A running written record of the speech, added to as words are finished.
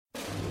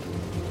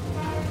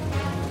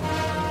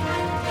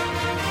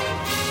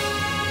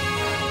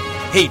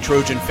Hey,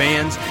 Trojan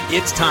fans,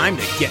 it's time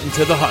to get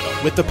into the huddle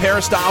with the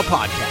Peristyle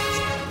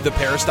Podcast. The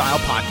Peristyle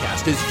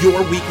Podcast is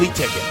your weekly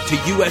ticket to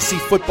USC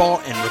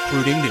football and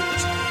recruiting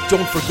news.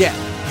 Don't forget,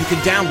 you can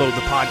download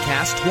the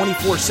podcast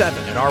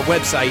 24/7 at our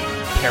website,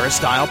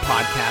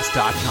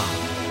 peristylepodcast.com.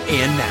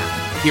 And now,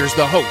 here's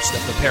the host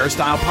of the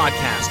Peristyle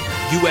Podcast,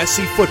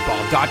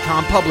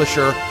 USCFootball.com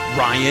publisher,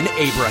 Ryan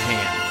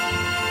Abraham.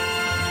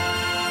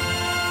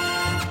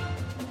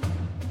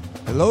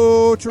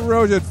 Hello,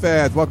 Trojan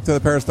fans. Welcome to the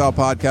Peristyle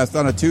Podcast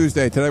on a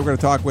Tuesday. Today we're going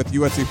to talk with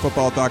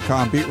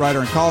USCFootball.com beat writer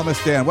and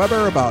columnist Dan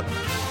Weber about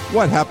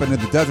what happened in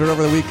the desert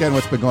over the weekend,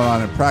 what's been going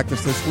on in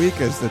practice this week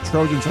as the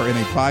Trojans are in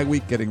a bye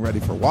week getting ready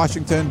for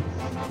Washington.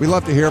 We'd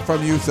love to hear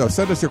from you, so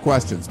send us your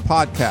questions.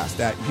 Podcast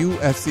at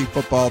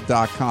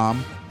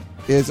USCFootball.com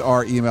is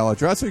our email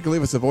address, or you can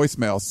leave us a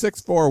voicemail,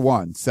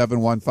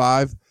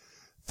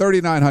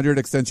 641-715-3900,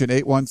 extension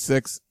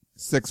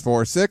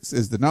 816-646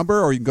 is the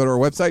number, or you can go to our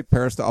website,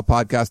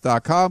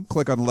 peristylepodcast.com,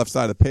 click on the left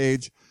side of the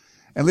page,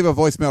 and leave a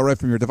voicemail right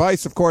from your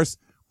device. Of course,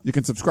 you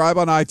can subscribe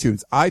on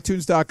iTunes,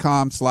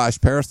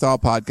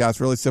 itunes.com/peristylepodcast.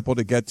 Really simple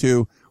to get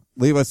to.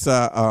 Leave us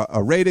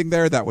a rating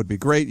there. That would be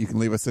great. You can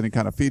leave us any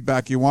kind of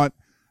feedback you want.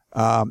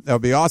 That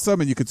would be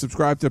awesome. And you can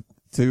subscribe to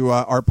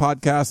our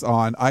podcast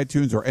on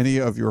iTunes or any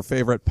of your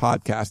favorite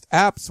podcast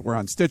apps. We're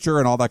on Stitcher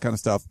and all that kind of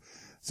stuff.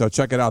 So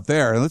check it out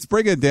there. And let's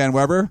bring in Dan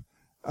Weber.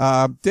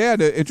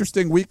 Dan, an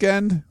interesting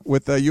weekend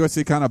with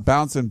USC kind of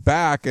bouncing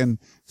back, and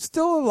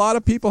still a lot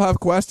of people have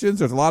questions.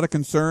 There's a lot of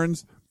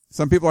concerns.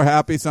 Some people are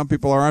happy, some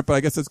people aren't, but I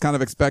guess it's kind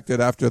of expected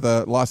after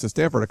the loss to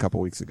Stanford a couple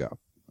weeks ago.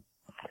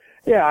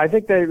 Yeah, I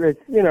think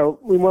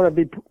we want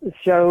to be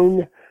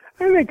shown.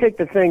 I think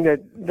the thing that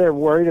they're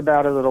worried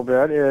about a little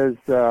bit is,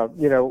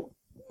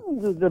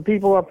 the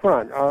people up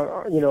front.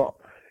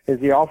 Is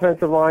the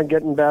offensive line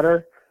getting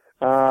better?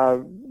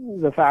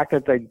 The fact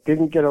that they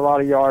didn't get a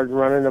lot of yards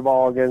running the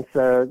ball against,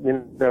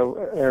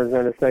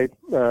 Arizona State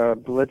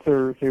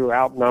blitzers who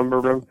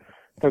outnumbered them,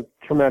 took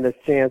tremendous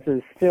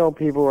chances. Still,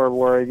 people are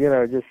worried,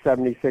 just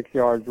 76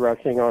 yards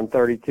rushing on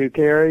 32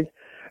 carries.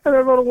 And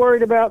they're a little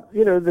worried about,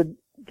 the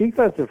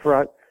defensive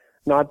front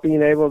not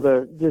being able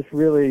to just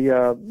really,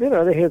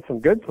 they hit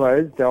some good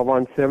plays.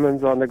 Delvon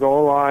Simmons on the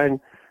goal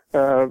line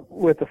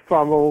with the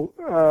fumble,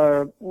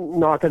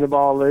 knocking the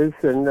ball loose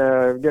and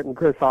getting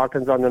Chris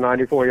Hawkins on the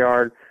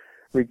 94-yard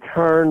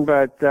return.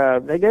 But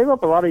they gave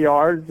up a lot of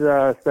yards,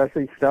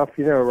 especially stuff,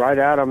 right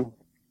at them.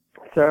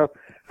 So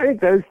I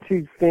think those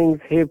two things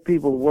have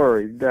people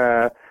worried.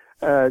 Just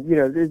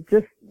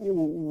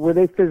were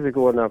they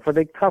physical enough? Are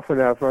they tough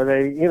enough? Are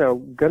they,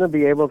 going to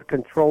be able to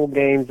control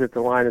games at the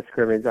line of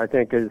scrimmage? I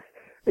think is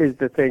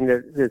the thing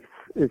that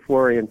is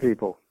worrying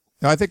people.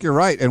 No, I think you're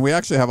right, and we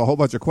actually have a whole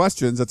bunch of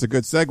questions. That's a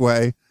good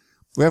segue.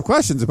 We have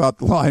questions about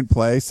the line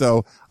play,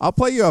 so I'll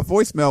play you a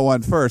voicemail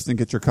one first and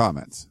get your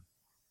comments.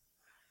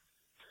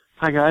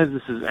 Hi, guys.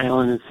 This is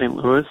Alan in St.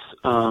 Louis.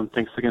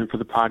 Thanks again for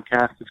the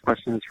podcast. This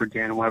question is for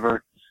Dan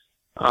Weber.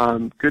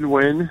 Good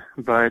win,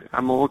 but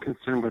I'm a little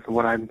concerned with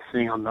what I'm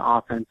seeing on the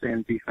offense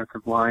and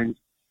defensive lines.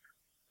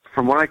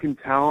 From what I can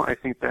tell, I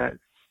think that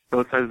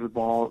both sides of the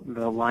ball,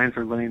 the lines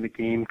are letting the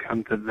game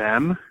come to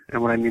them.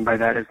 And what I mean by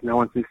that is no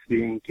one seems to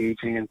be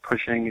engaging and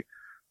pushing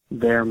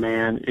their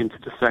man into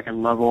the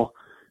second level.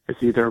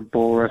 It's either a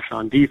bull rush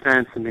on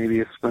defense and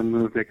maybe a swim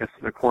move that gets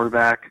to the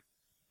quarterback,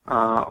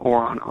 or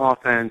on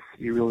offense,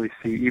 you really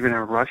see, even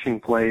in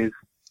rushing plays,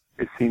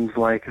 it seems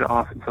like the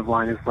offensive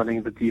line is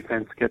letting the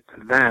defense get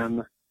to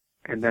them,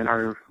 and then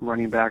our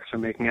running backs are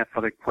making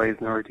athletic plays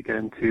in order to get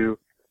into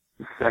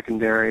the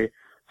secondary.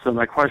 So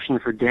my question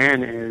for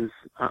Dan is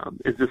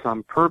this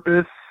on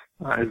purpose?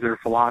 Is there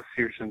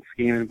philosophy or some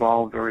scheme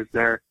involved, or is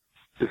there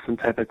just some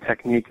type of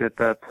technique that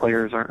the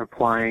players aren't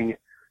applying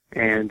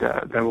and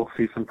that we'll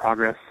see some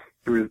progress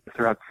throughout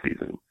the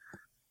season?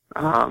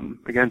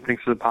 Again,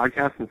 thanks for the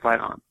podcast and fight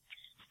on.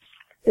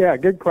 Yeah,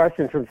 good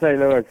question from St.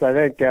 Louis. I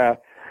think, on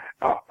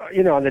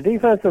the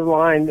defensive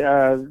line,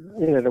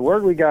 the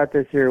word we got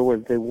this year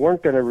was they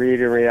weren't going to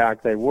read and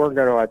react. They weren't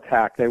going to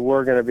attack. They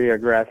were going to be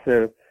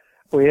aggressive.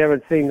 We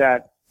haven't seen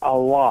that a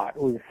lot.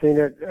 We've seen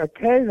it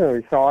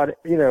occasionally. We saw it,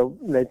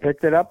 they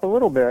picked it up a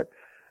little bit,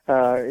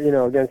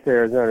 against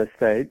Arizona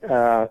State.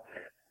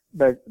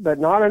 But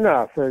not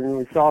enough. And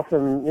we saw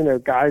some,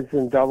 guys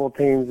in double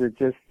teams that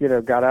just,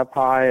 got up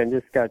high and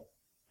just got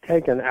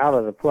taken out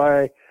of the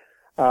play.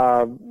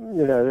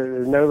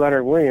 There's no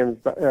Leonard Williams,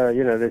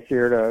 this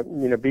year to,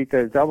 beat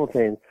those double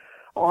teams.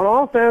 On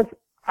offense,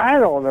 I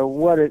don't know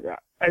what it,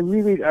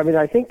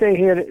 I think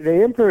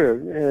they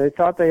improved. They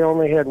thought they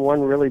only had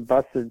one really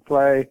busted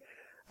play,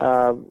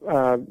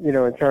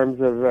 in terms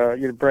of,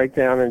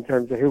 breakdown in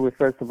terms of who was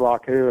supposed to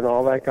block who and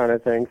all that kind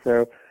of thing.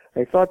 So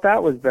they thought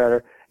that was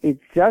better. It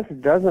just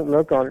doesn't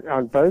look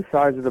on both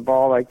sides of the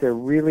ball like they're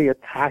really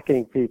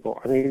attacking people.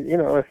 I mean,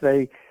 if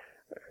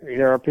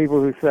there are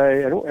people who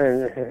say, and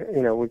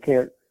we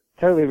can't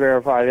totally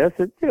verify this,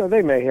 that,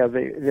 they may have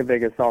the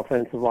biggest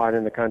offensive line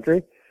in the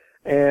country.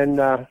 And,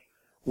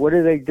 what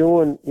are they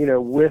doing,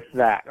 with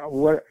that?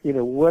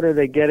 What are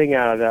they getting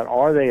out of that?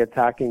 Are they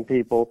attacking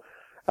people?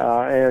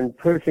 and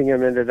pushing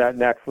him into that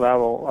next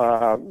level,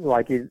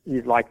 like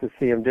you'd like to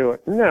see him do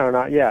it. No,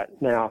 not yet.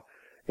 Now,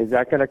 is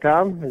that going to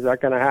come? Is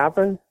that going to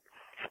happen?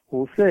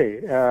 We'll see.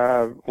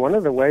 One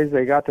of the ways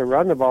they got to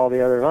run the ball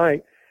the other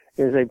night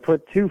is they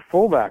put two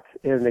fullbacks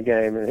in the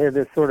game, and had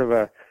this sort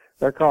of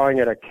they're calling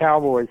it a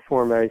Cowboys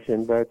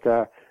formation, but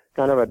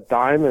kind of a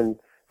diamond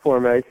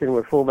formation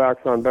with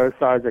fullbacks on both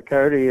sides of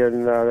Cody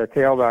and the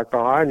tailback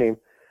behind him,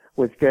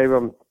 which gave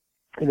them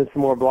some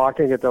more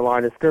blocking at the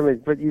line of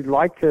scrimmage. But you'd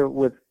like to,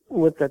 with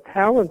the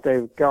talent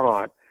they've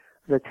got,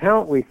 the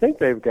talent we think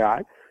they've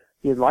got,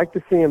 you'd like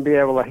to see them be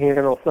able to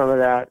handle some of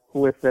that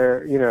with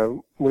their,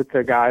 with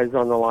the guys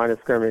on the line of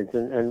scrimmage,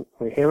 and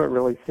we haven't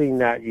really seen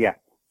that yet.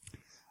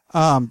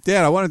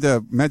 Dan, I wanted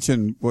to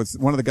mention was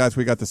one of the guys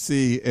we got to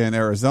see in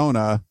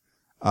Arizona,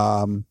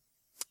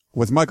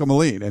 was Michael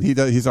Moline, and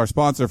he's our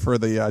sponsor for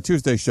the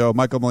Tuesday show,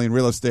 Michael Moline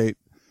Real Estate.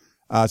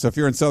 So if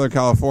you're in Southern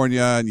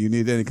California and you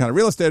need any kind of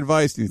real estate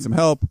advice, you need some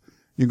help,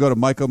 you can go to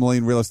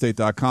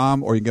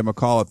michaelmolinerealestate.com, or you can give him a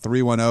call at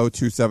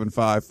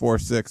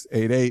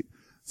 310-275-4688.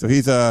 So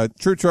he's a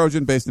true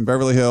Trojan based in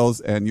Beverly Hills,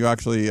 and you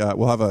actually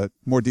we'll have a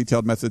more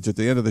detailed message at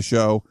the end of the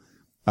show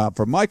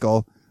from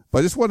Michael. But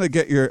I just wanted to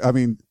get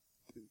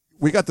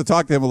we got to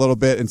talk to him a little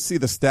bit and see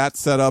the stats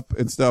set up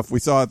and stuff we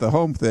saw at the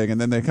home thing,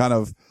 and then they kind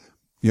of,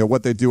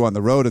 what they do on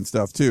the road and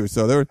stuff too.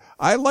 So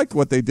I liked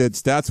what they did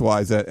stats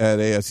wise at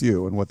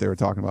ASU and what they were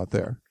talking about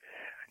there.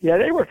 Yeah,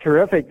 they were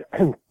terrific.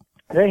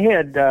 They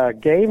had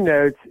game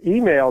notes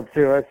emailed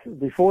to us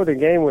before the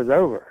game was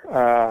over.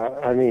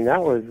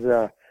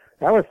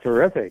 That was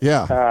terrific.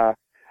 Yeah.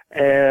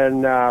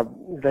 And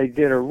they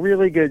did a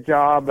really good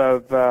job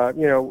of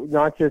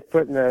not just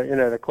putting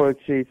the quote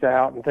sheets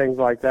out and things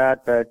like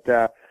that, but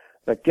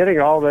getting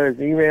all those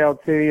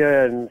emailed to you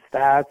and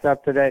stats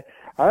up to date.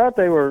 I thought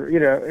they were,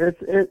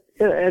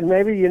 and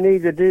maybe you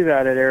need to do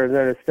that at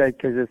Arizona State,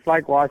 because it's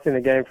like watching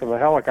a game from a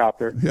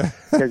helicopter,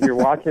 because you're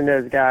watching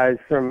those guys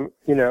from,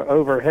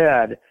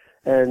 overhead,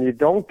 and you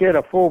don't get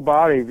a full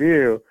body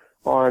view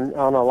on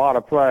a lot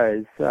of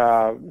plays.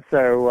 But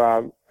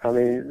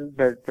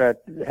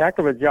heck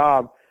of a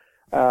job,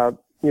 by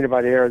the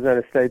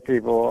Arizona State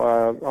people,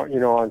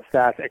 on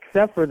stats,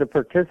 except for the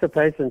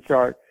participation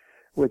chart,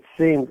 which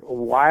seemed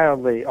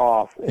wildly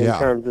off in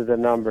terms of the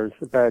numbers.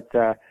 But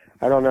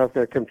I don't know if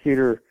the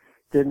computer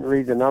didn't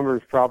read the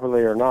numbers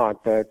properly or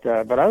not. But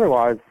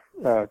otherwise,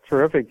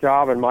 terrific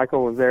job. And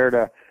Michael was there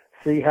to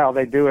see how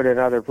they do it in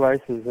other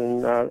places,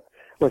 and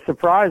was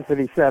surprised that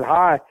he said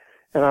hi.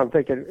 And I'm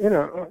thinking,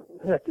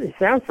 he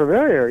sounds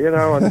familiar, and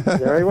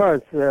there he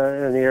was in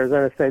the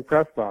Arizona State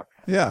press box.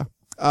 Yeah.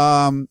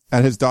 And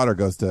his daughter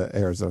goes to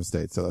Arizona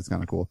State, so that's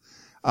kind of cool.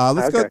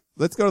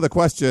 Let's go to the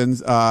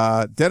questions.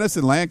 Dennis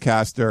in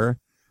Lancaster,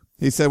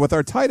 he said, with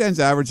our tight ends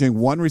averaging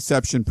one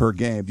reception per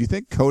game, do you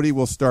think Cody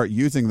will start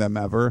using them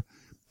ever?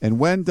 And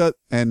when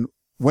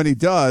he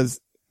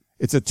does,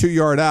 it's a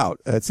 2-yard out.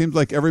 It seems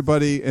like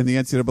everybody in the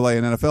NCAA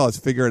and NFL has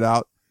figured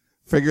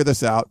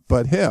this out,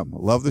 but him.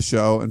 Love the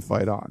show and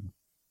fight on.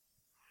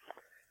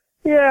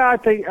 Yeah, I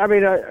think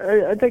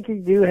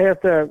you do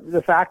have to,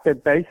 the fact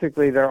that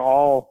basically they're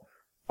all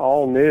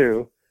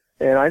new.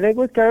 And I think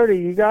with Cody,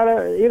 you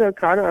gotta,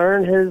 kind of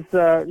earn his,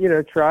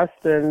 trust,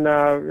 and,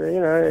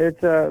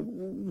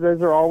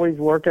 those are always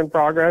work in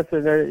progress,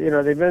 and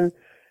they've been,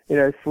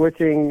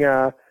 switching,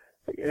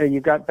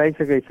 you've got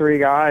basically 3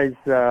 guys,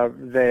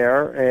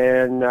 there,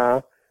 and,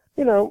 I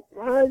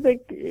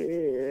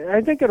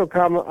think it'll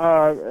come,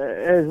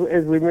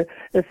 as we,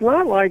 it's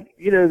not like,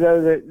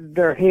 though, that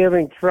they're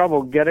having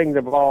trouble getting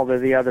the ball to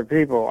the other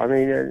people. I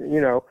mean,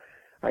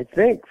 I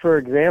think, for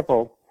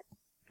example,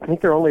 I think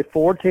there are only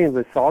 4 teams.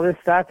 I saw this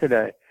stat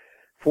today.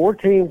 4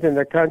 teams in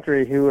the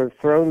country who have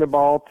thrown the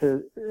ball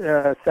to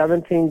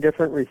 17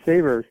 different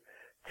receivers.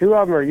 2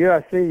 of them are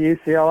USC,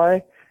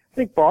 UCLA. I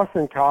think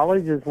Boston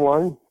College is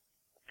one.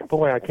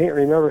 Boy, I can't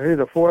remember who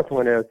the 4th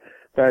one is.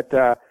 But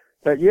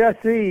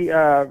USC,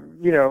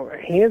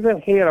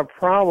 hasn't had a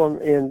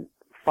problem in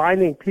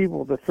finding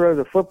people to throw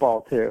the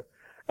football to.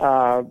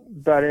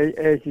 But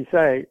as you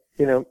say,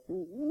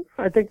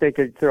 I think they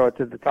could throw it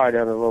to the tight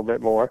end a little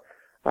bit more.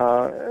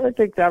 I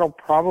think that'll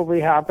probably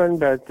happen,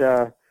 but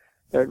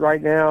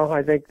right now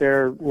I think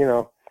they're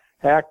not.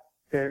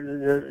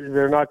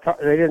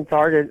 They didn't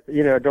target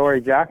Dory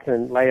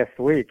Jackson last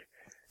week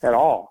at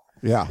all.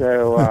 Yeah.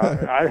 So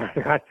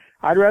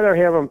I'd rather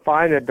have them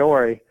find a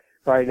Dory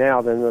right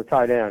now than the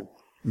tight end.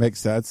 Makes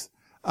sense.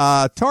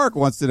 Tarek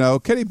wants to know,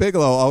 Kenny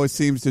Bigelow always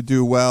seems to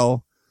do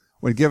well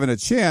when given a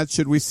chance.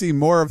 Should we see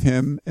more of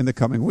him in the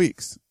coming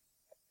weeks?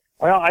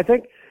 Well, I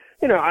think.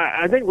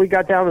 I think we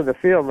got down to the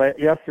field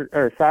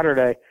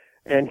Saturday,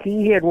 and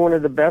he had one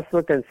of the best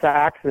looking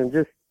sacks and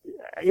just,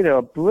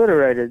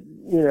 obliterated,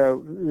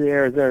 the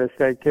Arizona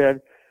State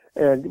kid,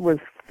 and was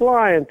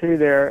flying through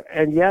there.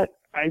 And yet,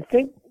 I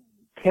think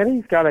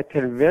Kenny's got to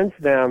convince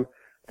them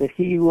that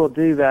he will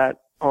do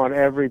that on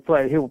every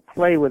play. He'll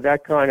play with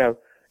that kind of,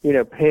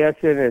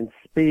 passion and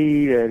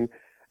speed and,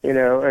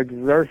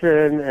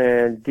 exertion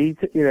and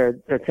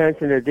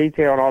attention to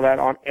detail and all that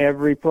on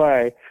every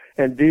play.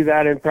 and do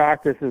that in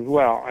practice as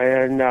well.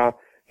 And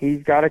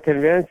he's got to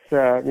convince,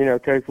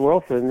 Coach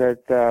Wilson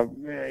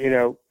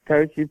that,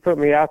 Coach, you put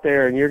me out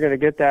there and you're going to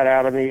get that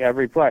out of me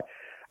every play.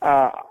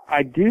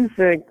 I do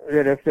think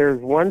that if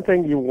there's one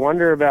thing you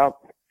wonder about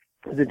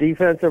the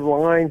defensive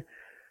line,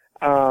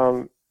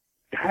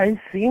 guys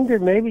seem to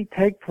maybe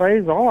take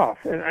plays off.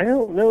 And I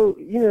don't know,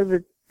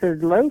 that they're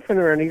loafing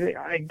or anything.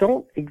 I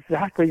don't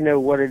exactly know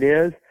what it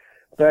is,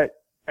 but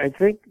I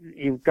think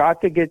you've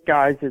got to get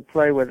guys that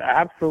play with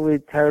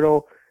absolute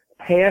total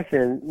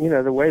passion,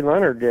 the way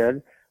Leonard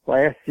did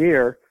last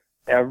year,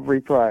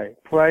 every play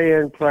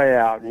in, play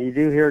out. And you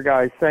do hear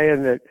guys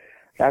saying that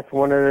that's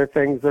one of the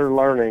things they're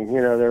learning.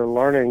 They're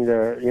learning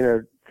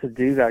to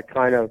do that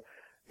kind of,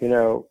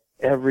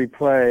 every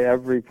play.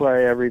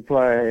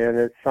 And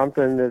it's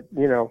something that,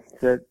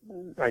 that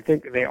I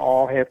think they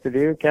all have to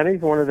do.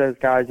 Kenny's one of those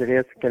guys that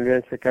has to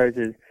convince the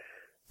coaches,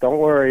 don't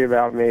worry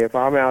about me. If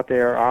I'm out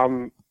there,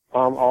 I'm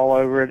all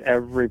over it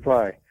every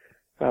play.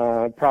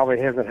 Probably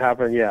hasn't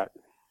happened yet.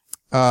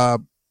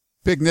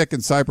 Big Nick in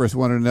Cyprus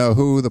wanted to know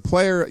who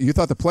you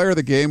thought the player of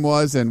the game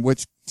was and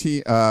which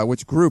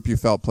group you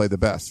felt played the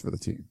best for the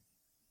team.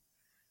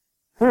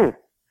 Player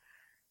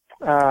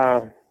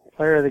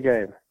of the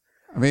game.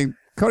 I mean,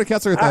 Cody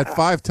Kessler had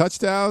 5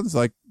 touchdowns.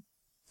 Like,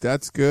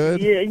 that's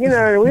good.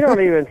 Yeah, we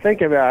don't even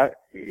think about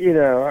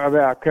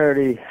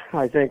Cody,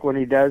 I think, when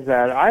he does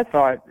that. I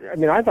thought,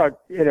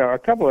 a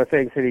couple of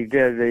things that he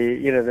did,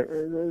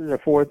 the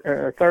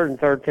third and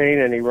 13,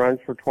 and he runs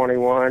for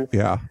 21.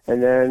 Yeah.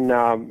 And then,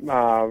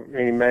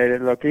 he made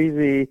it look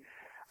easy.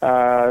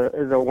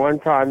 The one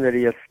time that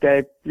he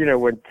escaped,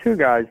 when 2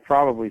 guys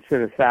probably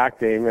should have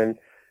sacked him, and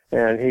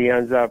he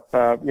ends up,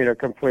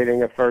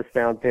 completing a first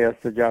down pass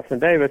to Justin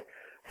Davis.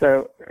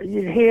 So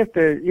you have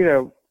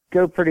to,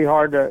 go pretty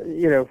hard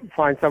to,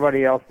 find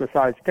somebody else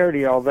besides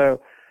Cody, although,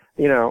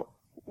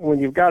 when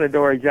you've got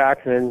Adoree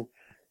Jackson,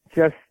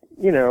 just,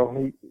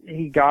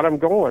 he got him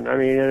going. I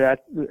mean,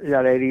 that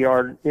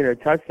 80-yard,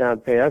 touchdown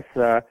pass,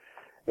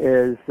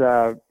 is,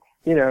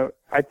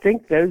 I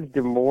think those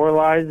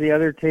demoralized the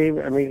other team.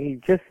 I mean, he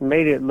just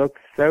made it look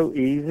so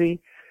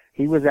easy.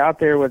 He was out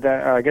there with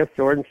that, I guess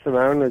Jordan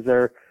Simone was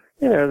their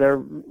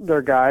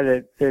guy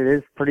that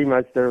is pretty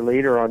much their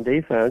leader on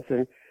defense,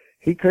 and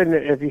he couldn't,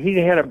 if he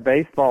had a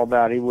baseball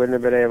bat, he wouldn't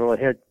have been able to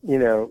hit,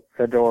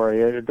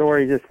 Adoree.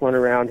 Adoree just went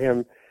around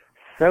him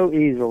so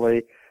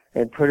easily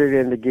and put it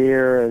into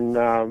gear. And,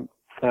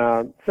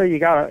 so you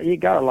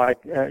gotta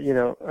like,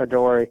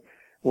 Adoree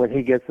when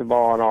he gets the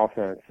ball on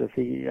offense. If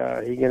he's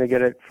going to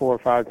get it 4 or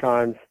 5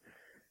 times,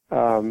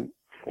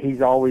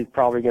 he's always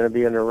probably going to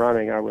be in the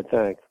running, I would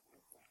think.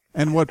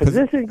 And what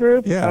position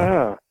group?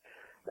 Yeah.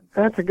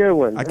 That's a good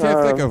one. I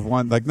can't think of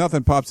one, like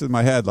nothing pops in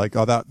my head like,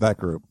 that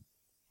group.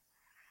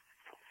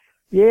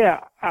 Yeah,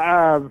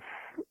 if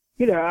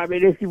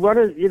you want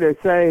to,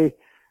 say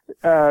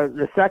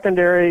the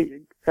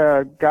secondary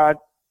got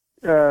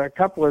a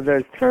couple of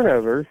those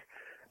turnovers,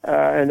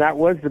 and that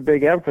was the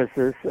big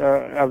emphasis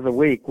of the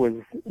week was,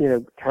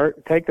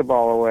 take the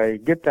ball away,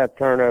 get that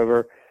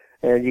turnover,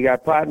 and you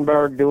got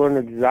Plattenberg doing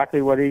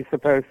exactly what he's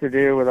supposed to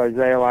do with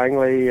Isaiah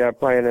Langley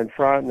playing in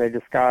front, and they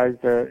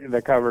disguised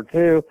the cover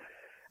 2,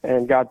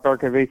 and got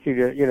Berkovici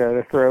to,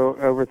 to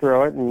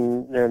overthrow it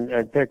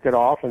and picked it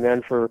off, and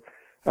then for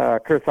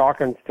Chris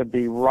Hawkins to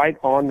be right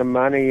on the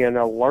money and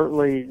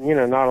alertly,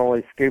 not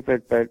only scoop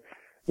it, but,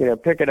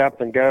 pick it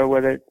up and go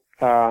with it.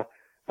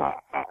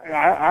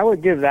 I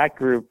would give that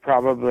group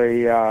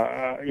probably,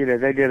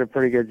 they did a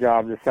pretty good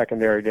job. The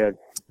secondary did.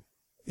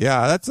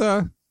 Yeah,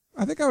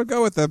 I think I would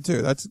go with them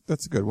too.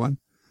 That's a good one.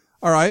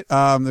 All right.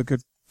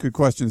 The good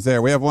questions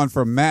there. We have one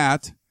from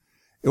Matt.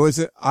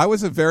 I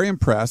was very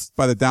impressed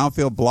by the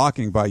downfield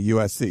blocking by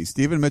USC.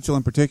 Stephen Mitchell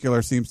in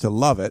particular seems to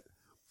love it,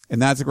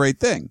 and that's a great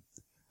thing.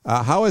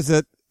 How is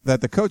it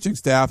that the coaching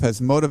staff has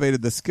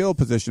motivated the skill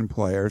position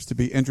players to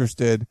be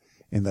interested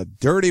in the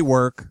dirty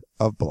work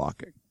of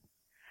blocking?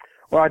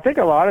 Well, I think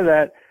a lot of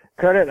that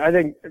I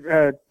think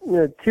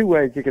 2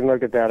 ways you can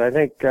look at that. I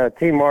think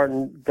T.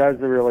 Martin does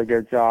a really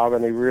good job,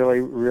 and he really,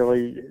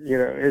 really,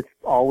 it's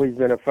always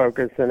been a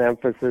focus and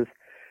emphasis.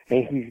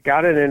 And he's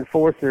got an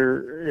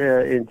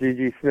enforcer in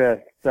Juju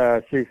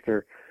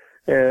Smith-Schuster.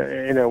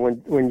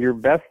 When your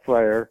best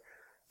player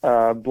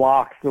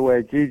blocks the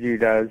way Juju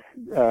does,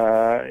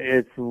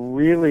 it's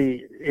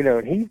really,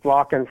 and he's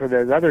blocking for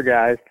those other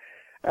guys.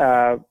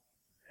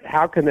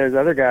 How can those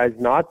other guys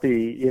not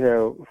be,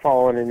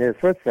 following in his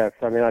footsteps?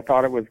 I mean, I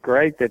thought it was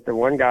great that the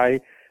one guy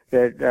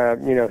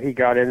that, he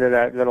got into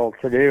that little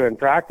to-do in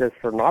practice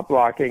for not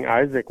blocking,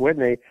 Isaac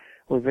Whitney,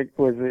 was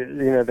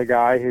the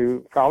guy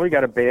who probably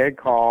got a bad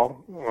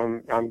call.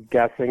 I'm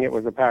guessing it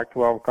was a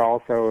Pac-12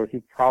 call, so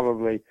he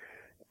probably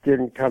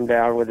didn't come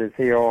down with his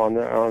heel on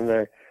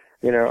the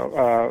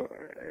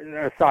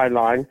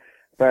sideline,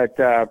 but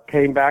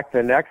came back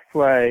the next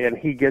play, and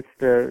he gets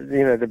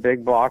the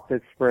big block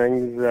that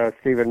springs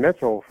Stephen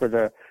Mitchell for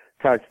the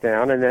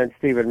touchdown, and then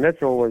Stephen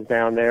Mitchell was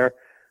down there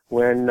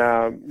when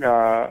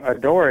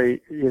Adoree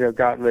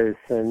got loose,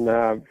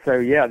 and so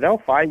yeah, they'll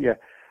fight you.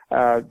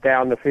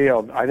 down the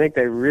field. I think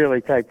they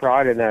really take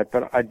pride in that.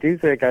 But I do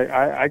think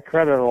I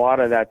credit a lot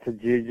of that to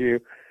Juju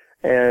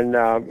and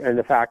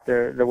the fact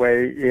that the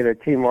way,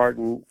 T.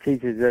 Martin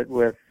teaches it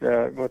with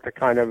the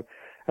kind of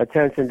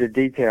attention to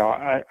detail.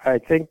 I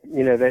think,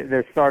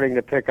 they're starting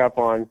to pick up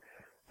on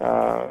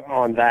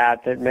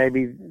that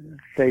maybe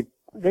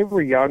they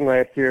were young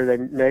last year. They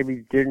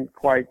maybe didn't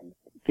quite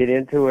get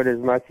into it as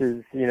much as,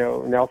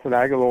 Nelson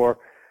Aguilar,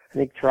 I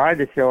think, tried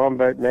to show them,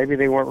 but maybe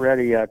they weren't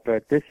ready yet.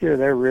 But this year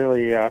they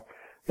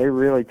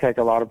really take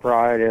a lot of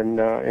pride in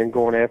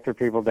going after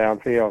people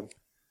downfield.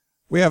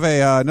 We have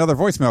another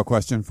voicemail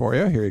question for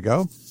you. Here you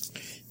go.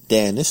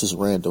 Dan, this is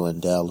Randall in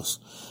Dallas.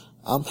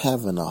 I'm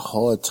having a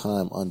hard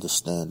time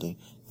understanding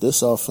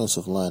this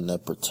offensive line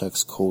that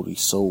protects Cody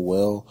so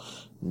well,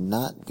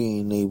 not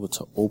being able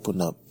to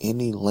open up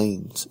any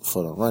lanes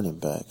for the running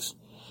backs.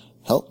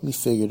 Help me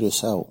figure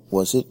this out.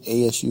 Was it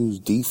ASU's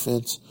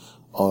defense,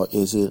 or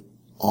is it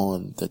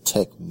on the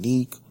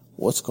technique?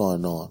 What's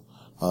going on?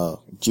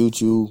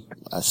 Juju,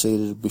 I said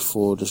it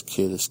before, this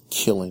kid is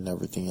killing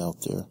everything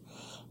out there.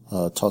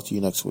 Talk to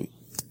you next week.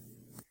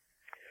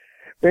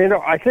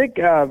 I think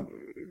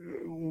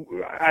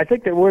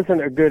there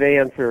wasn't a good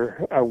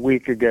answer a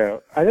week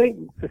ago. I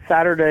think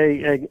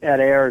Saturday at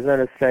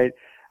Arizona State,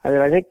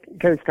 I think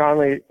Coach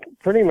Conley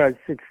pretty much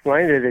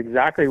explained it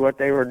exactly what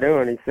they were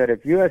doing. He said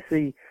if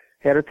USC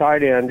had a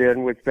tight end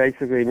in, which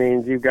basically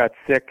means you've got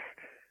 6,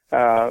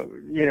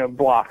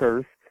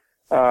 blockers,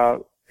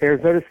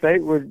 Arizona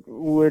State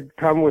would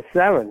come with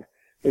 7.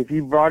 If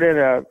you brought in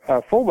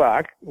a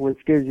fullback,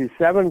 which gives you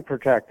 7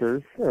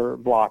 protectors or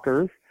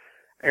blockers,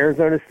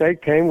 Arizona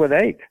State came with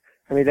 8.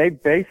 I mean, they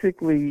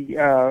basically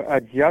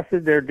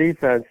adjusted their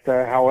defense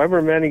to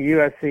however many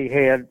USC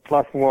had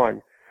plus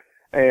 1.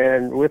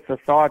 And with the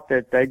thought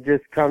that they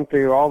just come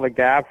through all the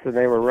gaps and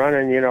they were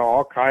running,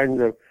 all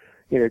kinds of,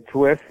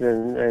 twists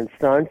and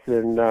stunts.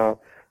 And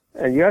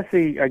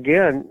USC,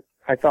 again,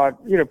 I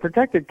thought,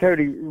 protected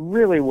Cody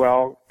really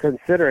well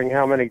considering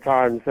how many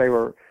times they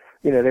were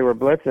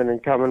blitzing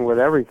and coming with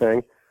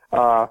everything.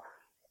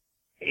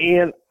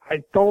 And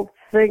I don't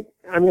think,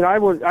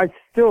 I'd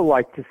still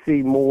like to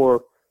see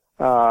more,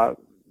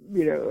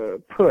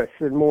 push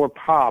and more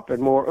pop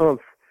and more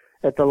oomph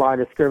at the line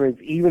of scrimmage,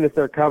 even if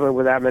they're coming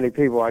with that many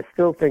people. I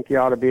still think you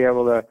ought to be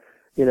able to,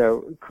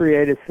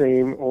 create a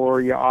seam,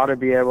 or you ought to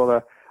be able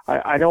to,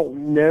 I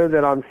don't know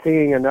that I'm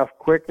seeing enough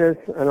quickness.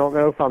 I don't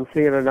know if I'm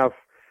seeing enough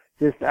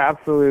just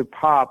absolute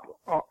pop,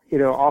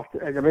 off.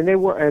 They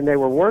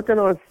were working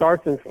on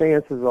starts and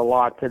stances a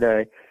lot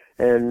today,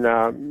 and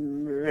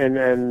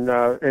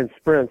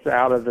sprints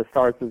out of the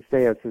starts and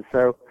stances.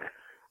 So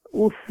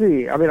we'll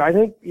see. I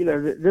think,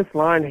 this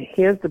line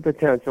has the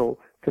potential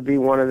to be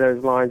one of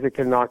those lines that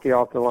can knock you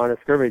off the line of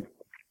scrimmage.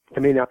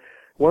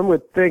 One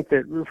would think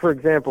that, for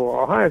example,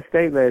 Ohio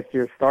State last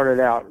year started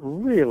out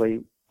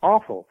really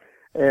awful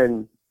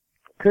and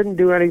couldn't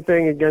do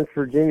anything against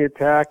Virginia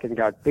Tech and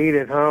got beat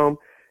at home.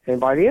 And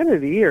by the end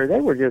of the year,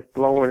 they were just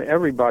blowing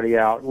everybody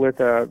out with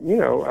a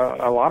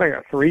lot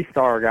of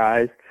 3-star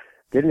guys.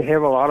 Didn't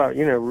have a lot of,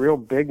 real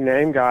big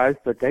name guys,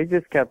 but they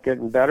just kept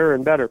getting better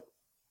and better.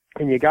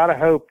 And you got to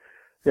hope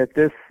that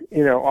this,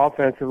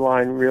 offensive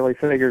line really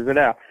figures it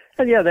out.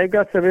 And yeah, they've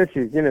got some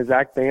issues.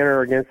 Zach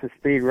Banner against the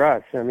speed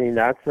rush.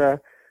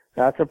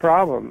 That's a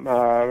problem.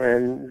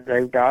 And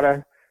they've got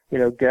to,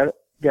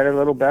 get a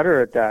little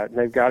better at that. And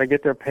they've got to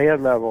get their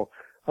pad level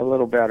a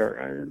little better.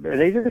 And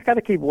they just got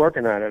to keep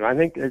working at it. I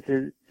think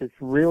it's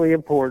really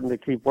important to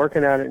keep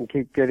working at it and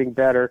keep getting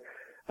better.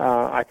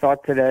 I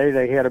thought today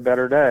they had a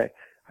better day.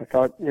 I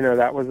thought,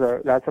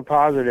 that's a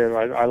positive.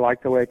 I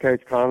like the way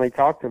Coach Conley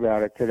talked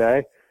about it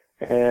today.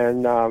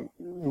 And,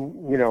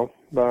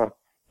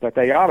 but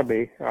they ought to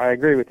be. I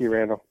agree with you,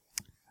 Randall.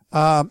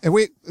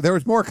 And there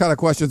was more kind of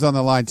questions on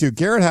the line too.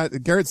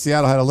 Garrett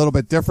Seattle had a little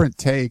bit different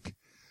take.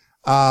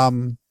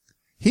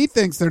 He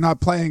thinks they're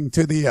not playing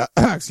to the,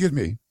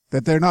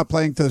 that they're not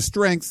playing to the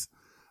strengths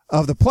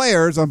of the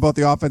players on both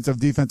the offensive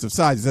and defensive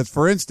sides. He says,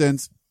 for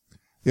instance,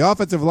 the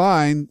offensive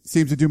line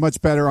seems to do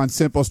much better on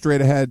simple, straight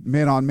ahead,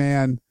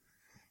 man-on-man,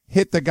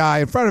 hit the guy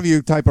in front of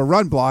you type of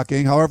run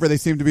blocking. However, they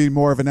seem to be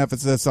more of an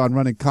emphasis on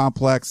running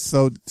complex,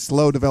 so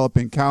slow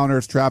developing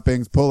counters,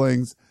 trappings,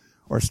 pullings,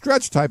 or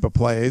stretch type of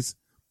plays.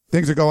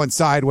 Things are going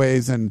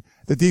sideways, and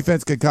the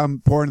defense can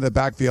come pour into the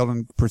backfield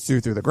and pursue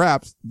through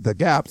the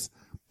gaps.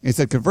 He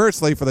said,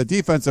 conversely, for the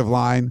defensive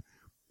line,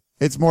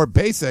 it's more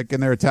basic in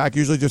their attack,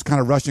 usually just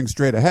kind of rushing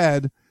straight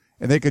ahead,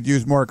 and they could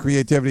use more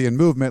creativity and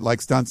movement like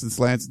stunts and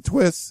slants and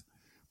twists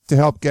to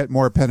help get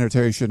more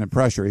penetration and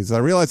pressure. He said, I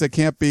realize it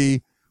can't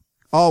be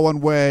all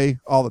one way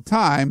all the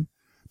time,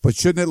 but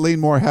shouldn't it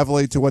lean more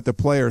heavily to what the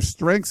player's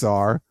strengths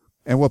are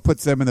and what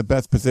puts them in the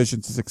best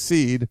position to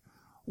succeed?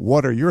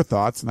 What are your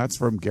thoughts? And that's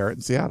from Garrett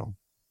in Seattle.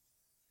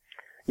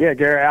 Yeah,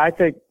 Garrett, I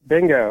think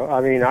bingo.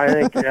 I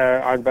think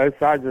on both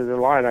sides of the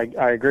line,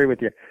 I agree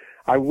with you.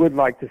 I would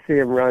like to see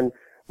him run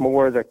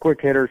more of the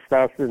quick hitter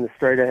stuff and the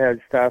straight ahead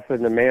stuff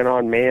and the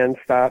man-on-man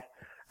stuff.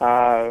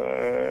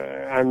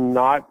 I'm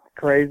not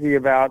crazy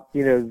about,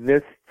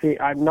 this team.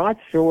 I'm not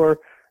sure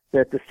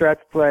that the stretch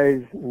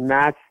plays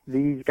match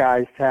these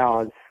guys'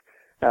 talents.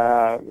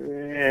 I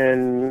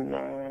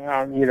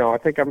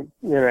think I'm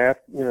ask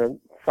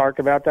Sark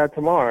about that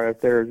tomorrow.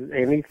 If there's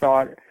any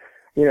thought,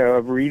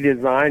 of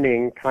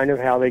redesigning kind of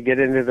how they get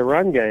into the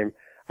run game.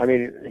 I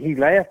mean, he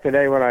laughed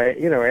today when I,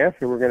 asked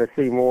if we're going to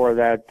see more of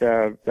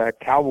that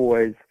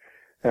Cowboys,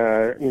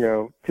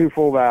 two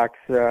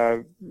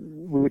fullbacks,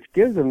 which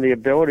gives them the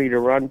ability to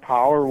run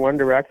power one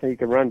direction. You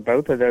can run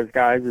both of those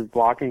guys as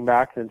blocking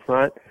backs in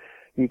front.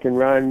 You can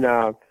run,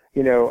 a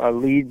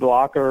lead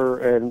blocker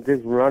and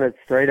just run it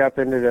straight up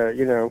into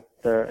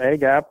the A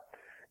gap.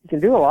 You can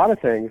do a lot of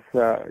things,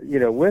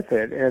 with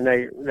it. And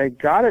they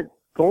got it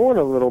going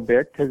a little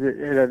bit because it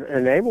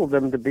enabled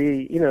them to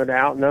be, to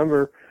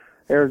outnumber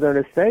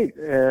Arizona State.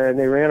 And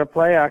they ran a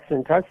play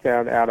action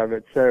touchdown out of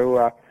it.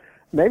 So,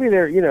 maybe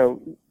they're,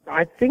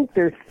 I think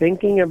they're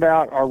thinking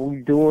about, are we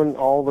doing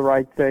all the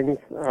right things,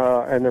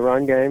 in the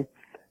run game?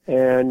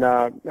 And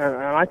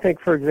I think,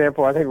 for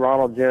example,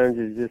 Ronald Jones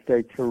is just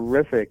a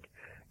terrific,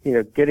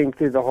 get him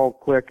through the hole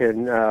quick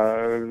and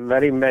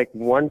let him make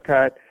one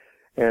cut.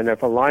 And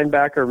if a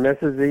linebacker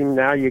misses him,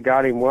 now you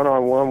got him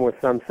one-on-one with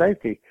some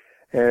safety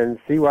and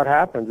see what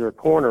happens, or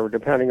corner,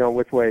 depending on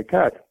which way he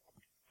cuts.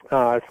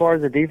 As far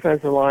as the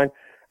defensive line,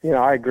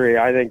 I agree.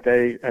 I think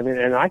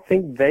I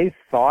think they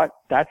thought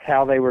that's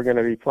how they were going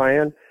to be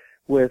playing,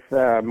 with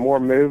more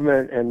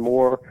movement and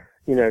more,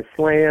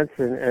 slants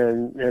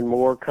and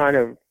more kind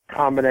of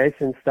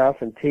combination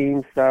stuff and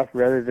team stuff,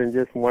 rather than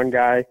just one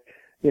guy,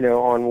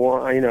 on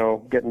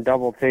one, getting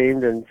double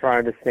teamed and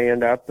trying to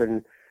stand up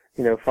and,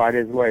 fight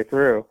his way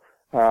through.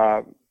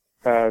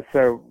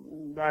 So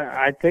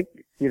I think,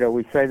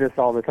 we say this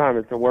all the time.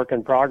 It's a work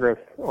in progress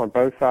on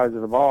both sides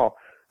of the ball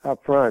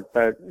up front,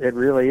 but it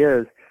really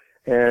is.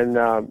 And,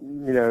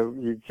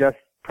 you just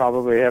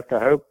probably have to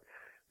hope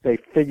they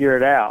figure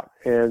it out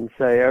and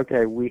say,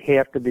 okay, we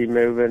have to be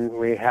moving.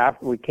 We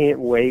can't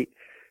wait.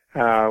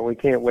 We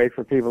can't wait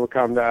for people to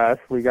come to us.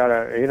 We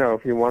gotta,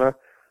 if you want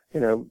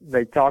to,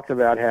 they talked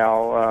about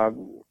how,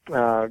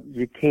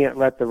 you can't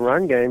let the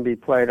run game be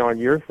played on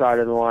your side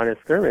of the line of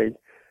scrimmage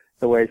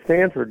the way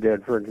Stanford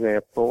did, for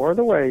example, or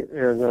the way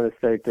Arizona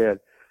State did.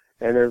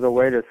 And there's a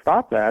way to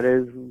stop that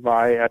is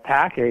by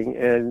attacking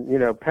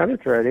and,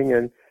 penetrating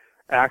and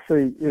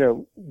actually,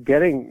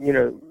 getting,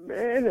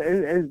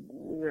 and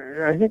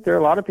I think there are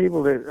a lot of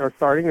people that are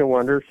starting to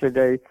wonder, should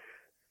the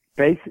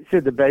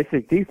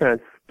basic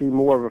defense be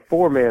more of a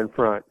 4-man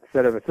front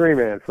instead of a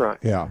 3-man front?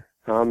 Yeah.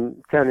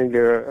 I'm tending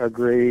to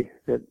agree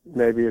that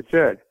maybe it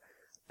should,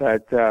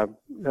 but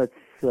let's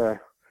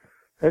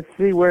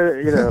see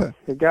where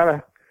they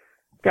got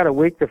a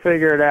week to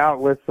figure it out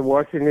with the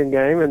Washington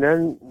game, and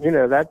then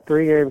that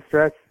 3-game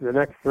stretch, the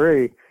next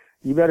 3,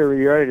 you better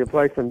be ready to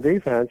play some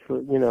defense.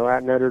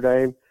 At Notre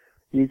Dame,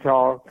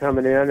 Utah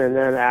coming in, and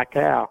then at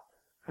Cal.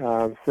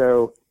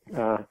 So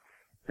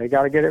they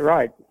got to get it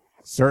right.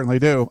 Certainly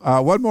do.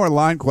 One more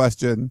line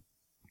question.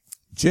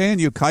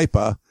 J.N.U.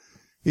 Kaipa,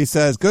 he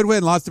says, good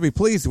win, lots to be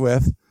pleased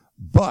with,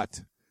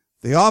 but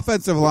the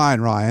offensive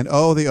line, Ryan,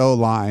 the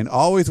O-line,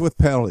 always with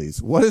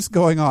penalties. What is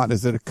going on?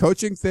 Is it a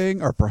coaching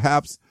thing or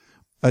perhaps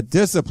a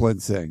discipline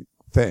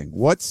thing?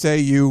 What say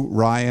you,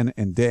 Ryan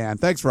and Dan?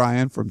 Thanks,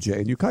 Ryan, from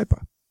J.N.U.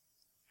 Kaipa.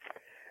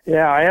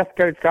 Yeah, I asked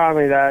Coach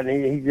Conley that,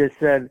 and he just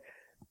said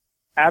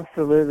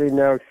absolutely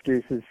no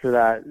excuses for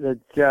that.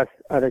 It's just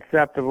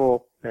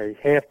unacceptable. They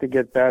have to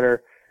get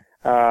better.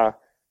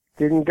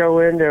 Didn't go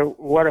into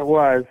what it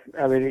was.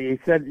 I mean, he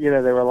said,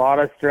 there were a lot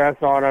of stress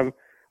on him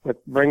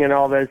with bringing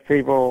all those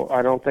people.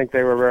 I don't think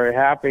they were very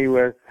happy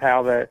with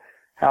how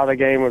the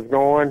game was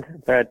going,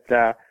 but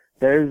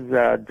those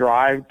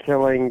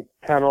drive-killing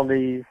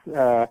penalties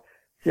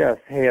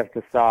just have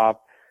to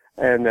stop.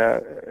 And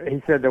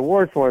he said the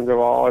worst ones of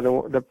all are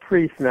the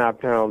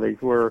pre-snap penalties,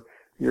 where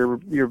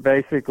you're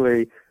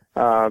basically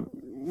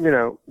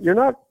you're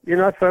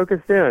not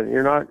focused in.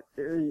 You're not.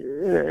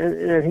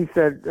 And he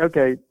said,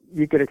 okay,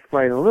 you could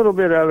explain a little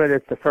bit of it.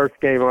 It's the first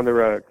game on the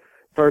road,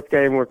 first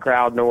game where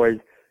crowd noise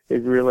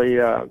is really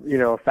a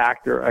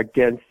factor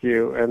against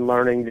you, and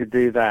learning to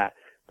do that.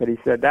 But he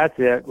said that's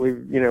it.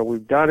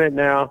 We've done it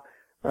now.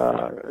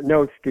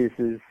 No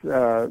excuses.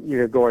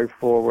 Going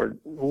forward,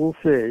 we'll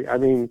see. I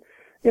mean,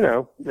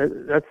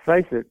 let's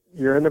face it.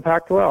 You're in the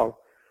Pac-12,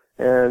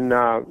 and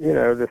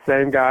the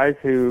same guys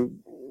who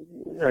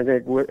I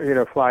think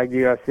flagged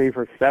USC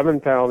for 7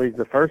 penalties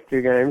the first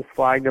 2 games,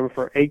 flagged them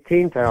for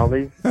 18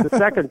 penalties the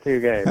second 2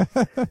 games.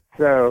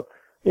 So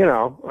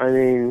I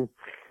mean,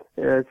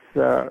 it's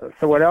so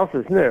what else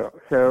is new?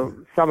 So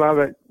some of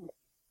it.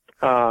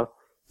 And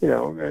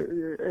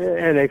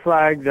they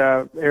flagged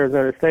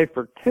Arizona State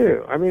for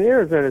 2. I mean,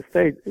 Arizona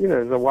State,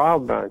 is a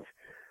wild bunch.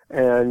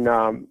 And,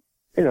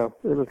 it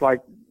was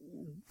like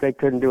they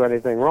couldn't do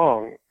anything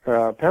wrong,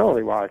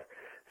 penalty-wise.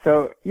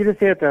 So you just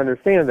have to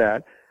understand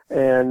that.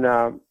 And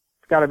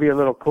it's got to be a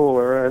little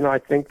cooler. And I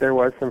think there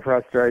was some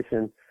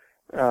frustration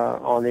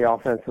on the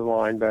offensive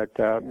line, but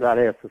that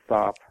has to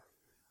stop.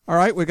 All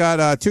right, we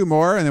got 2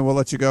 more, and then we'll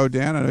let you go,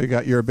 Dan. I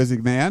know you're a busy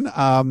man.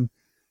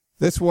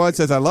 This one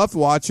says, I loved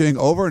watching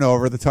over and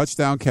over the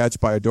touchdown catch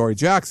by Adoree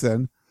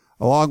Jackson,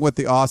 along with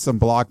the awesome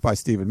block by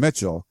Stephen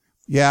Mitchell.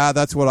 Yeah,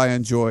 that's what I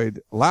enjoyed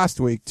last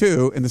week,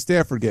 too, in the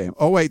Stanford game.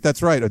 Oh, wait,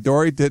 that's right.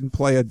 Adoree didn't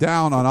play a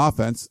down on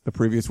offense the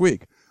previous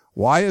week.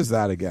 Why is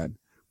that again?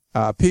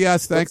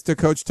 P.S. Thanks to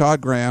Coach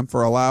Todd Graham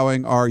for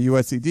allowing our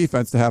USC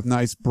defense to have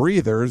nice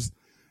breathers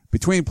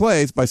between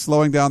plays by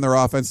slowing down their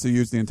offense to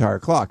use the entire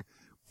clock.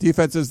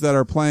 Defenses that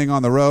are playing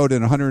on the road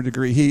in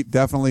 100-degree heat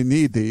definitely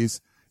need these.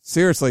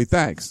 Seriously,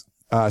 thanks.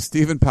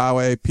 Stephen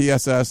Poway,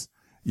 PSS,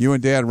 you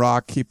and Dan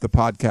Rock, keep the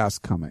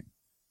podcast coming.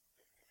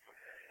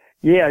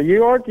 Yeah,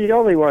 you aren't the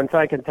only one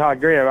thanking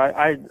Todd Graham.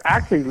 I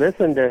actually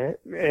listened to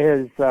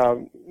his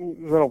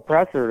little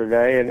presser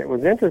today, and it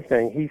was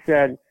interesting. He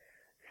said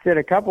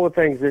a couple of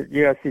things that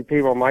USC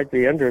people might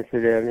be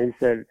interested in. He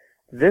said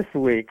this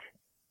week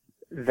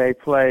they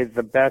play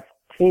the best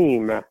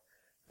team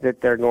that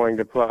they're going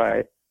to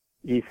play,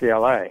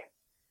 UCLA.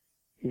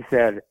 He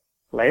said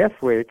last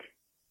week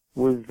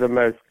was the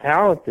most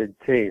talented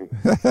team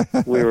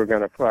we were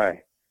going to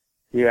play,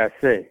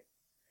 USC.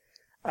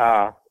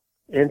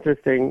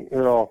 Interesting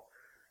little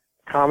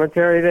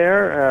commentary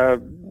there.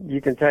 You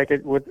can take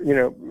it with,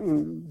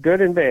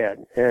 good and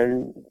bad,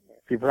 and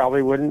you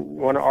probably wouldn't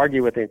want to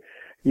argue with him.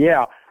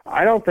 Yeah,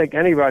 I don't think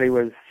anybody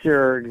was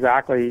sure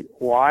exactly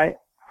why.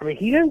 I mean,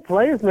 he didn't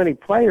play as many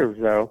players,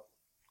 though.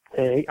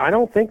 I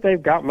don't think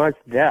they've got much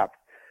depth.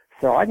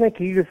 So I think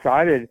he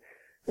decided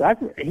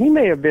he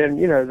may have been,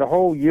 the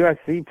whole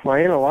USC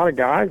playing a lot of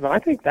guys. I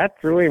think that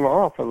threw him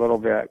off a little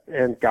bit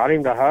and got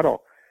him to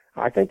huddle.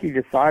 I think he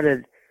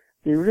decided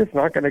he was just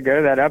not going to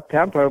go that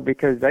up-tempo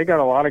because they got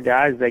a lot of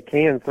guys they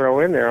can throw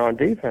in there on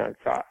defense.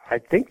 I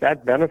think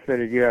that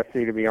benefited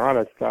USC, to be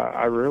honest.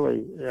 I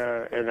really,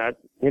 and that,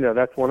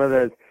 that's one of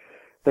those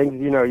things,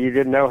 you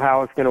didn't know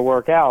how it's going to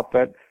work out,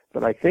 but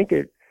I think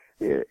it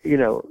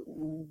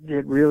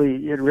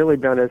really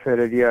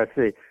benefited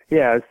USC.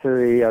 Yeah, as to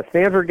the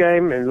Stanford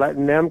game and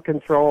letting them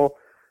control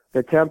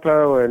the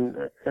tempo, and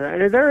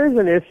there is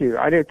an issue.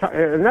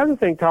 Another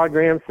thing Todd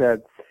Graham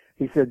said,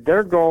 he said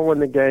their goal in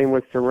the game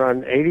was to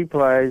run 80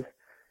 plays,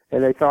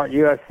 and they thought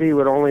USC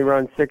would only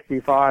run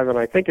 65, and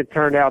I think it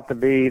turned out to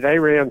be they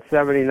ran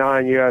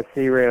 79,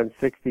 USC ran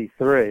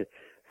 63.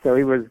 So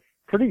he was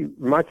pretty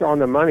much on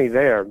the money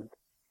there.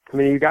 I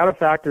mean, you got to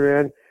factor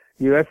in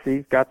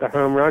USC's got the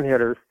home run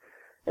hitters,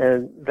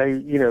 and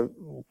they,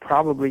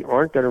 probably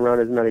aren't going to run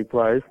as many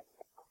plays.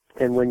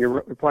 And when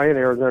you're playing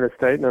Arizona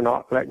State and they're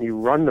not letting you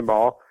run the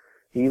ball,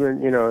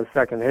 even,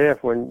 second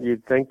half when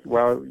you'd think,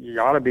 well, you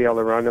ought to be able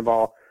to run the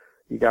ball,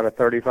 you got a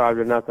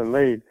 35-0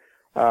 lead.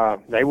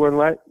 They wouldn't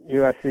let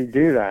USC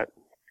do that.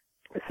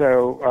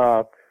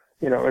 So,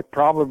 it's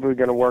probably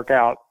going to work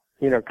out,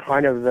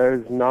 kind of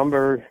those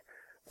numbers.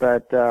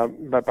 But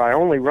by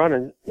only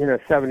running,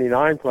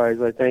 79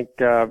 plays, I think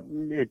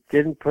it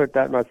didn't put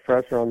that much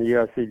pressure on the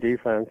USC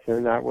defense,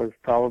 and that was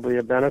probably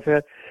a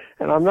benefit.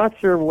 And I'm not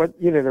sure what,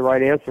 the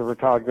right answer for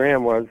Todd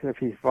Graham was, if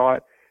he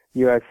thought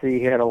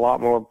USC had a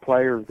lot more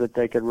players that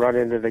they could run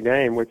into the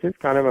game, which is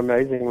kind of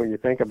amazing when you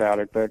think about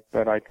it.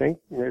 But I think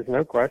there's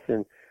no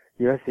question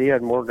USC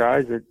had more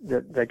guys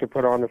that they could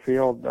put on the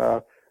field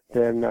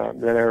than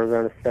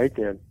Arizona State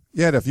did.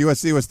 Yeah, and if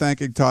USC was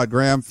thanking Todd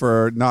Graham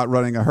for not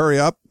running a hurry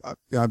up,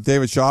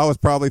 David Shaw was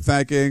probably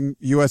thanking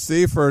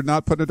USC for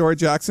not putting Adoree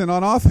Jackson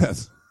on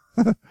offense.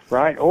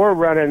 Right, or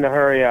running the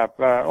hurry up,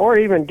 or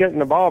even getting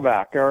the ball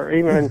back, or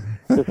even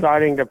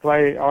deciding to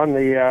play on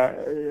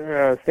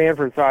the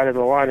Stanford side of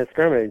the line of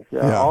scrimmage.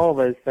 All of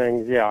those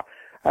things, yeah.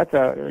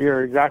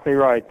 You're exactly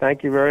right.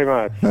 Thank you very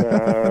much.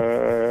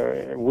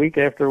 Week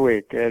after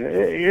week. And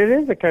it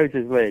is a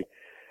coach's league,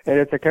 and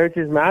it's a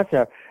coach's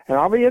matchup. And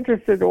I'll be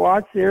interested to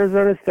watch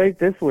Arizona State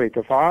this week.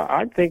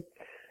 I think,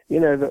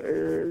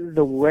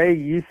 the way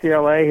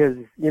UCLA has,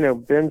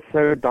 been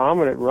so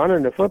dominant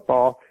running the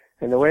football,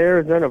 and the way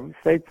Arizona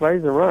State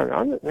plays the run,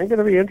 I'm going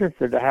to be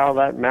interested to how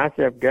that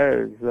matchup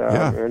goes,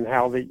 and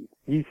how the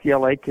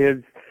UCLA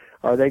kids,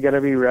 are they going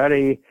to be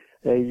ready?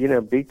 They,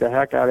 beat the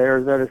heck out of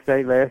Arizona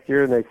State last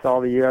year, and they saw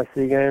the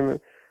USC game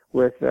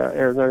with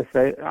Arizona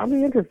State. I'll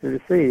be interested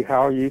to see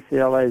how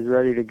UCLA is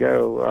ready to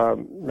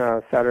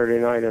go Saturday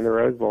night in the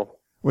Rose Bowl.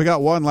 We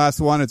got one last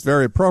one. It's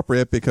very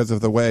appropriate because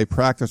of the way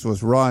practice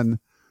was run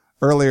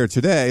earlier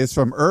today. It's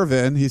from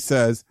Irvin. He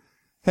says,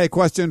 hey,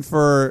 question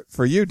for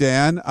you,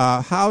 Dan.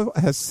 How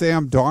has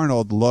Sam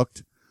Darnold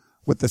looked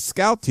with the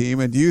scout team,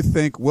 and do you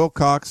think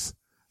Wilcox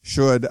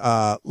should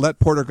let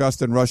Porter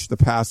Gustin rush the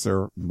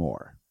passer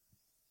more?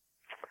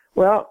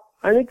 Well,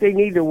 I think they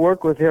need to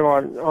work with him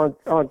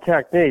on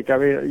technique. I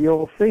mean,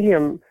 you'll see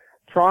him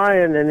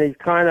trying, and he's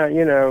kind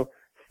of,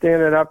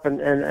 standing up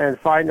and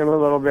fighting him a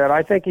little bit.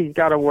 I think he's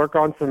got to work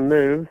on some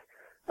moves,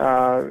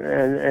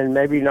 and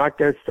maybe not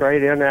go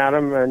straight in at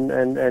him,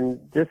 and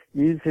just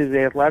use his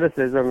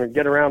athleticism and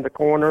get around the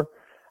corner.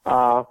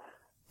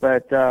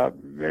 But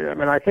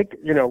I think,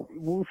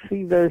 we'll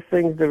see those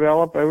things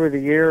develop over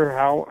the year,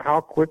 how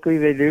quickly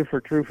they do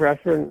for true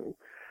freshmen.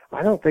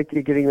 I don't think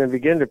you can even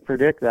begin to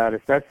predict that,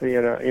 especially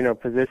in a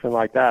position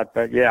like that.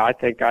 But yeah, I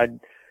think I'd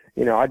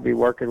I'd be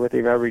working with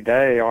him every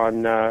day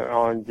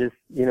on just,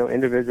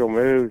 individual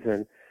moves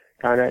and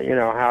kind of,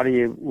 how do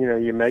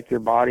you make your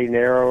body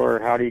narrow, or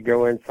how do you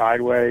go in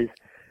sideways?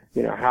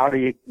 How do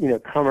you,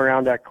 come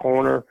around that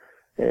corner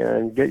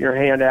and get your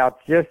hand out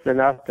just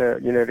enough to,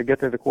 to get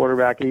to the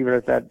quarterback, even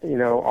if that,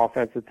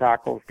 offensive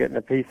tackle's getting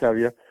a piece of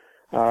you,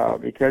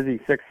 because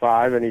he's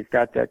 6'5" and he's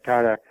got that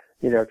kind of,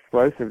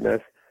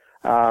 explosiveness.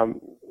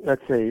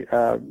 Let's see.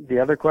 The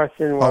other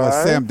question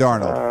was Sam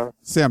Darnold.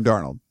 Sam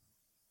Darnold.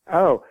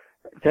 Oh,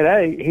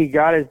 today he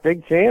got his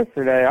big chance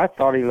today. I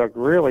thought he looked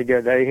really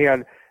good.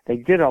 They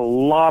did a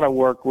lot of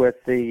work with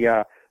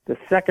the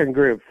second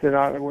group. So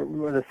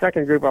the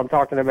second group I'm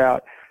talking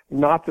about,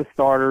 not the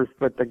starters,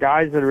 but the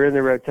guys that are in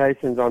the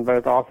rotations on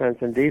both offense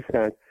and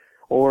defense,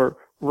 or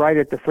right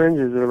at the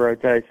fringes of the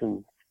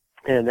rotation,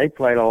 and they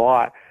played a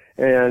lot.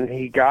 And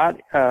he got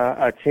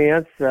a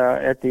chance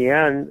at the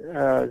end,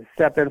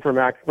 step in for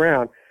Max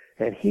Brown,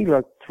 and he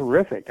looked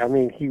terrific. I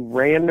mean, he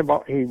ran the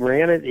ball, he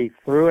ran it, he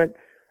threw it.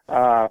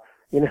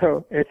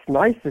 It's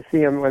nice to see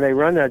him when they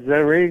run that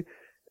zone read,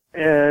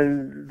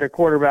 and the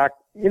quarterback,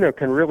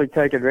 can really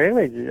take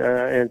advantage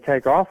and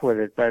take off with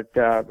it. But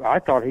I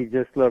thought he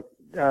just looked.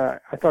 I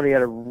thought he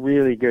had a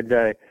really good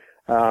day.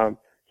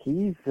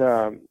 He's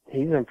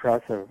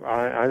impressive.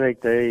 I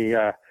think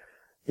they.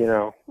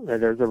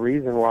 There's a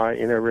reason why,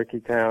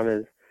 Ricky Town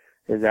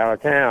is out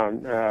of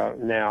town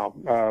now.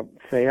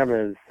 Sam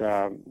is,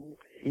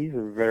 he's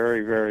a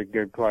very, very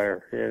good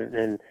player.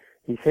 And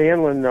he's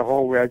handling the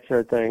whole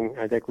redshirt thing,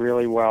 I think,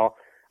 really well.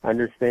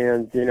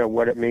 Understands,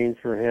 what it means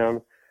for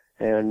him.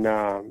 And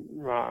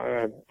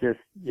just,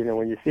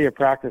 when you see a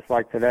practice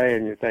like today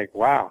and you think,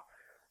 wow,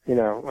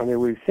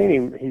 we've seen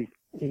him,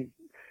 he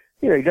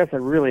does a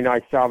really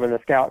nice job in the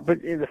scout.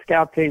 But in the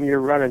scout team, you're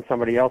running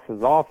somebody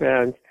else's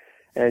offense,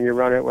 and you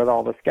run it with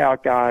all the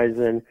scout guys,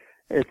 and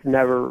it's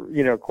never,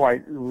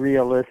 quite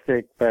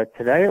realistic. But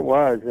today it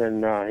was,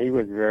 and he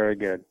was very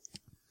good.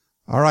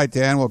 All right,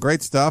 Dan. Well,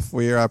 great stuff.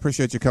 We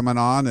appreciate you coming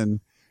on and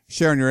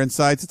sharing your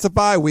insights. It's a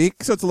bye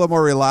week, so it's a little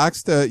more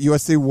relaxed.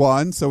 USC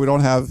won, so we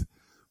don't have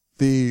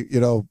the,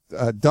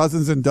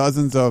 dozens and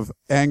dozens of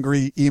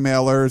angry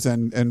emailers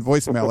and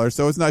voicemailers.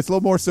 So it's nice, a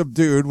little more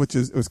subdued,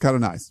 it was kind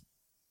of nice.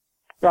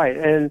 Right.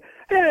 And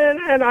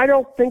I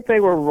don't think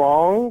they were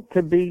wrong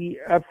to be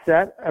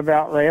upset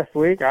about last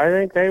week. I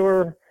think they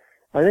were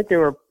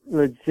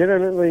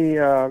legitimately,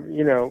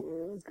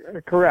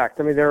 correct.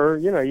 I mean,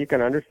 you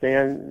can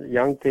understand,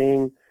 young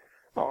team,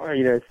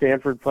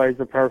 Stanford plays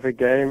the perfect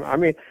game. I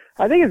mean,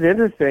 I think it's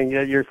interesting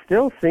that you're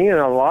still seeing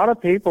a lot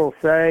of people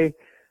say,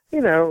 I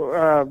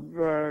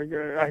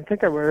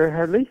think I heard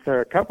at least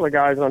a couple of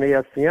guys on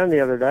ESPN the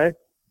other day.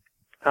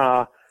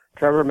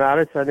 Trevor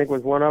Mattis, I think,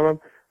 was one of them.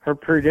 Her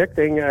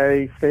predicting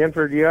a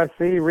Stanford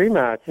USC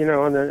rematch, in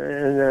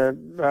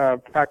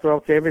the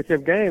Pac-12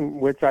 championship game,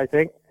 which I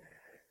think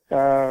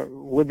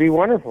would be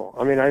wonderful.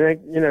 I mean, I think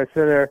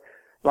so there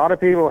a lot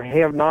of people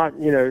have not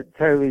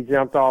totally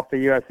jumped off the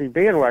USC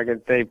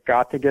bandwagon. They've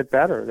got to get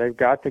better. They've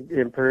got to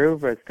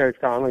improve, as Coach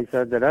Conley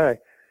said today.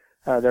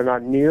 They're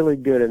not nearly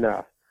good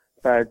enough,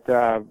 but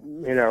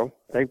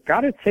they've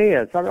got a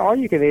chance. I mean, all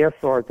you can ask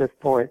for at this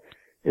point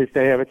is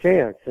to have a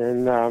chance,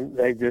 and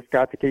they've just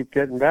got to keep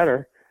getting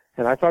better.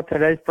 And I thought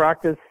today's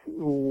practice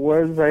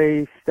was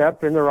a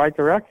step in the right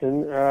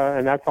direction,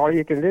 and that's all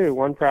you can do,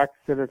 one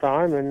practice at a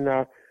time. And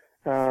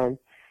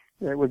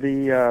it would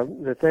be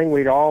the thing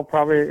we'd all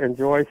probably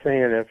enjoy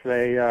seeing if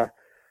they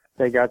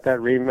got that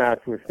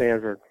rematch with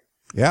Stanford.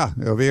 Yeah,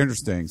 it'll be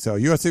interesting. So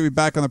USC will be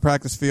back on the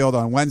practice field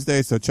on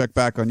Wednesday, so check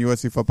back on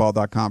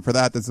USCfootball.com for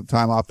that. There's some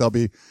time off. They'll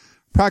be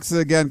practicing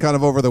again kind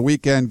of over the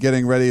weekend,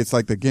 getting ready. It's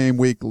like the game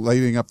week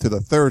leading up to the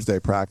Thursday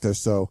practice,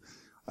 so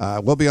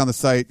we'll be on the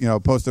site,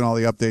 posting all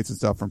the updates and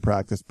stuff from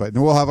practice. But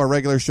we'll have our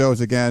regular shows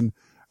again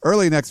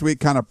early next week,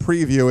 kind of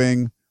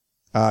previewing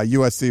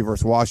USC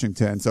versus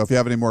Washington. So if you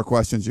have any more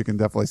questions, you can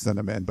definitely send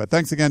them in. But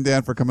thanks again,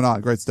 Dan, for coming on.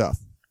 Great stuff.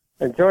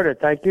 Enjoyed it.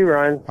 Thank you,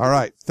 Ryan. All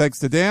right. Thanks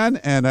to Dan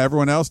and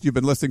everyone else. You've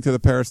been listening to the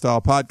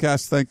Peristyle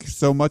Podcast. Thank you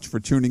so much for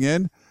tuning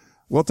in.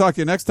 We'll talk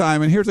to you next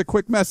time. And here's a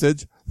quick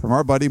message from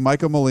our buddy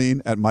Michael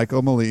Moline at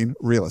Michael Moline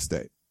Real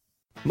Estate.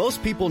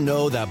 Most people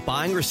know that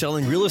buying or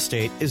selling real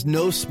estate is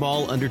no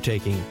small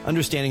undertaking.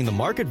 Understanding the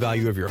market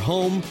value of your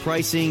home,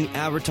 pricing,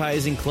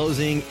 advertising,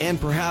 closing,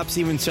 and perhaps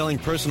even selling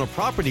personal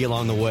property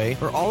along the way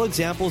are all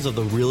examples of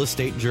the real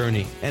estate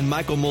journey. And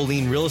Michael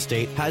Moline Real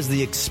Estate has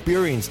the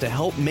experience to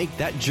help make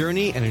that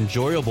journey an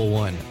enjoyable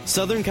one.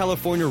 Southern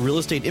California real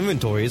estate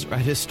inventories are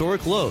at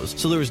historic lows,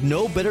 so there is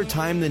no better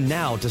time than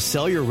now to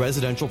sell your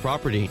residential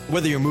property.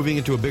 Whether you're moving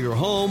into a bigger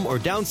home or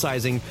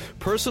downsizing,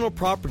 personal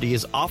property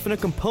is often a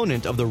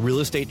component of the real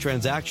estate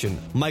transaction.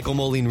 Michael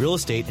Moline Real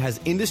Estate has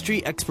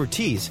industry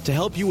expertise to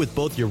help you with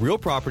both your real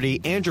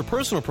property and your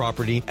personal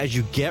property as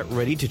you get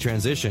ready to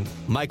transition.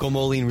 Michael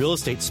Moline Real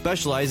Estate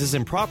specializes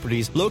in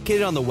properties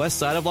located on the west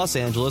side of Los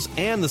Angeles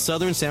and the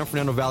southern San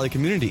Fernando Valley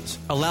communities.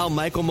 Allow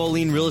Michael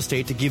Moline Real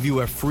Estate to give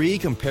you a free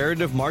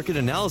comparative market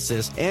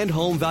analysis and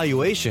home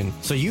valuation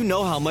so you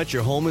know how much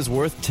your home is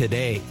worth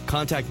today.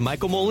 Contact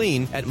Michael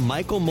Moline at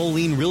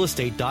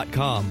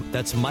michaelmolinerealestate.com.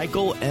 That's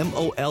Michael,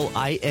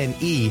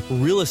 M-O-L-I-N-E,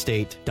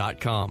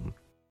 realestate.com.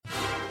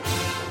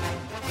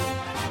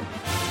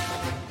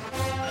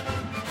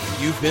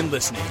 You've been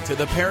listening to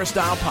the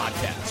Peristyle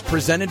Podcast,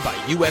 presented by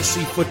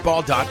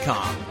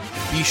USCFootball.com.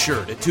 Be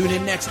sure to tune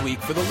in next week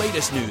for the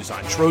latest news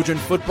on Trojan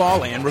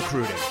football and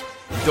recruiting.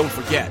 And don't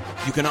forget,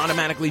 you can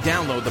automatically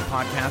download the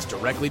podcast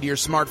directly to your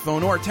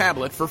smartphone or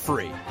tablet for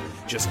free.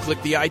 Just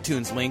click the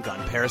iTunes link on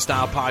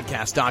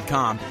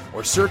peristylepodcast.com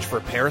or search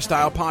for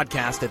Peristyle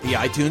Podcast at the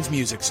iTunes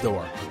Music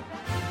Store.